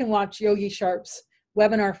 Go back and watch Yogi Sharp's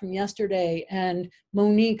webinar from yesterday and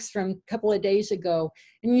Monique's from a couple of days ago.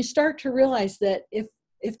 And you start to realize that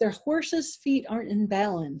if their horse's feet aren't in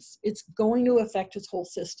balance, it's going to affect his whole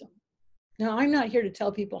system. Now, I'm not here to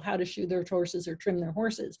tell people how to shoe their horses or trim their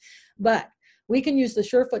horses, but we can use the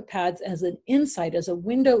Surefoot pads as an insight, as a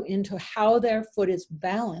window into how their foot is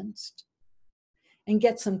balanced, and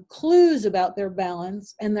get some clues about their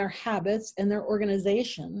balance and their habits and their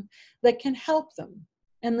organization that can help them.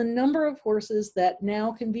 And the number of horses that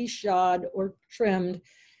now can be shod or trimmed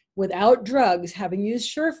without drugs, having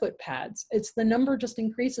used Surefoot pads, the number just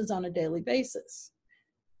increases on a daily basis,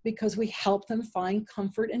 because we help them find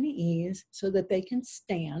comfort and ease so that they can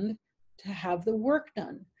stand to have the work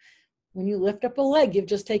done. When you lift up a leg, you've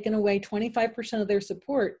just taken away 25% of their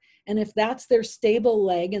support. And if that's their stable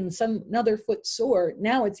leg and another foot sore,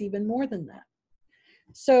 now it's even more than that.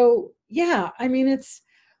 So yeah,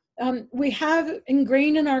 we have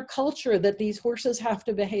ingrained in our culture that these horses have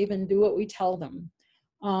to behave and do what we tell them.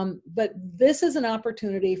 But this is an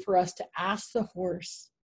opportunity for us to ask the horse,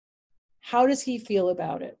 how does he feel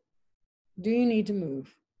about it? Do you need to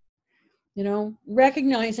move?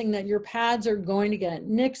 Recognizing that your pads are going to get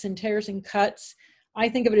nicks and tears and cuts. I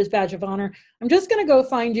think of it as badge of honor. I'm just going to go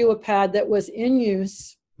find you a pad that was in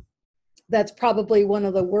use. That's probably one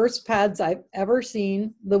of the worst pads I've ever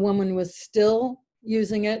seen. The woman was still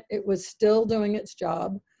using it. It was still doing its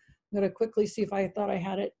job. I'm going to quickly see if I thought I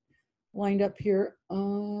had it lined up here.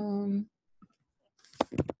 Let's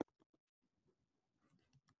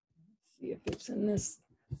see if it's in this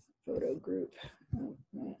photo group. Oh,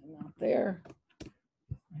 not there.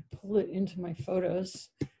 I pull it into my photos.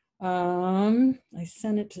 I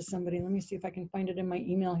sent it to somebody. Let me see if I can find it in my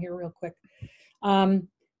email here real quick. And,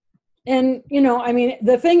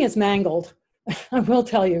 the thing is mangled. I will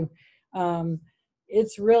tell you.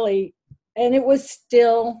 It's really, and it was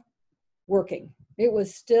still working. It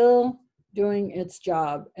was still doing its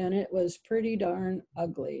job, and it was pretty darn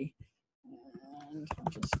ugly. And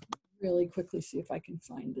I'll just really quickly see if I can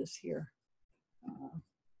find this here.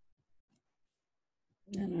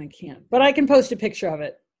 And I can't, but I can post a picture of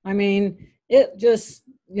it. It just,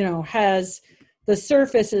 has, the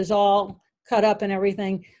surface is all cut up and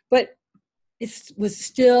everything, but it was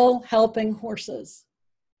still helping horses.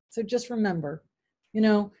 So just remember,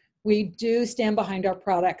 we do stand behind our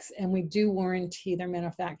products and we do warranty their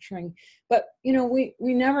manufacturing, but we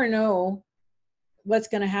never know what's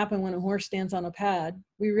going to happen when a horse stands on a pad.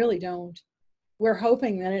 We really don't. We're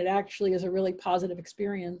hoping that it actually is a really positive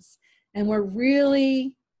experience. And we're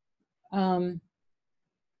really, I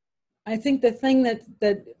think the thing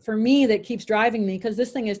that for me that keeps driving me, because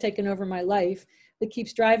this thing has taken over my life, that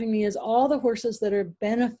keeps driving me is all the horses that are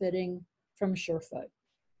benefiting from Surefoot.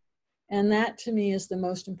 And that to me is the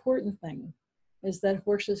most important thing, is that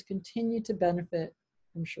horses continue to benefit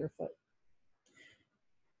from Surefoot.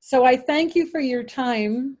 So I thank you for your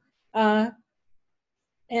time. And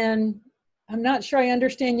I'm not sure I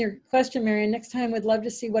understand your question, Marion. Next time, we'd love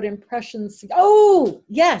to see what impressions. Oh,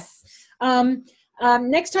 yes.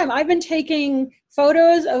 Next time, I've been taking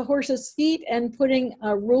photos of horses' feet and putting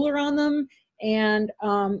a ruler on them. And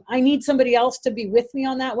I need somebody else to be with me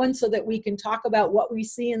on that one so that we can talk about what we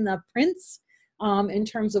see in the prints in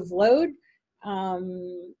terms of load.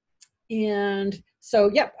 And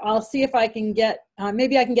so, yep, I'll see if I can get,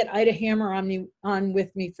 maybe I can get Ida Hammer on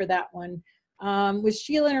with me for that one. With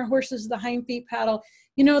Sheila and her horses, the hind feet paddle,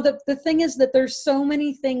 the thing is that there's so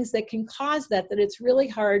many things that can cause that it's really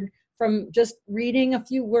hard from just reading a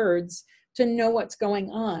few words to know what's going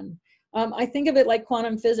on. I think of it like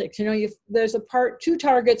quantum physics. You know, there's two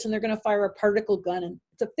targets and they're going to fire a particle gun, and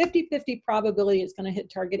it's a 50-50 probability it's going to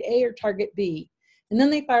hit target A or target B. And then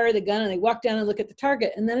they fire the gun and they walk down and look at the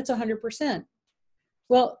target, and then it's 100%.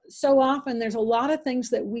 Well, so often there's a lot of things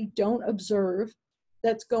that we don't observe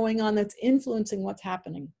that's going on, that's influencing what's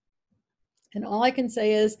happening. And all I can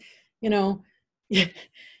say is, you know,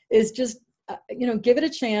 is just, you know, give it a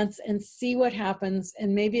chance and see what happens,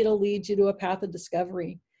 and maybe it'll lead you to a path of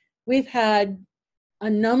discovery. We've had a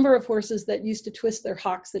number of horses that used to twist their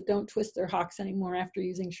hocks that don't twist their hocks anymore after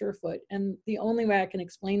using Surefoot. And the only way I can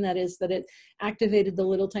explain that is that it activated the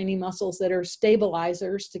little tiny muscles that are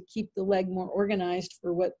stabilizers to keep the leg more organized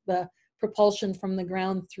for what the propulsion from the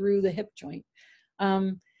ground through the hip joint.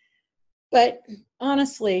 But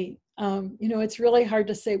honestly, you know, it's really hard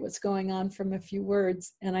to say what's going on from a few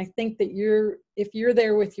words. And I think that if you're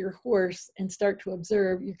there with your horse and start to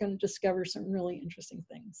observe, you're going to discover some really interesting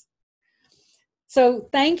things. So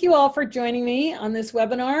thank you all for joining me on this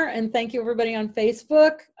webinar, and thank you everybody on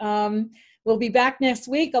Facebook. We'll be back next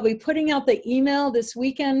week. I'll be putting out the email this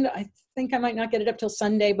weekend. I think I might not get it up till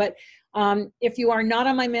Sunday, but if you are not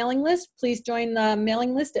on my mailing list, please join the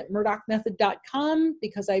mailing list at murdochmethod.com,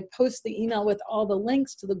 because I post the email with all the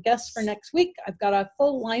links to the guests for next week. I've got a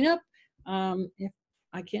full lineup.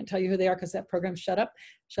 I can't tell you who they are because that program's shut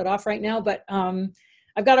off right now, but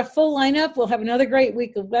I've got a full lineup. We'll have another great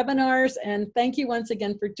week of webinars, and thank you once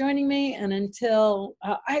again for joining me. And until,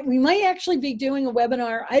 we might actually be doing a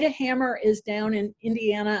webinar. Ida Hammer is down in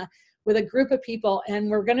Indiana with a group of people, and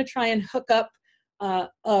we're gonna try and hook up a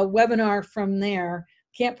webinar from there.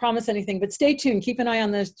 Can't promise anything, but stay tuned. Keep an eye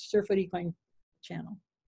on the Surefoot Equine channel,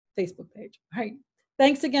 Facebook page. All right,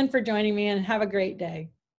 thanks again for joining me, and have a great day.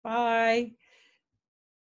 Bye.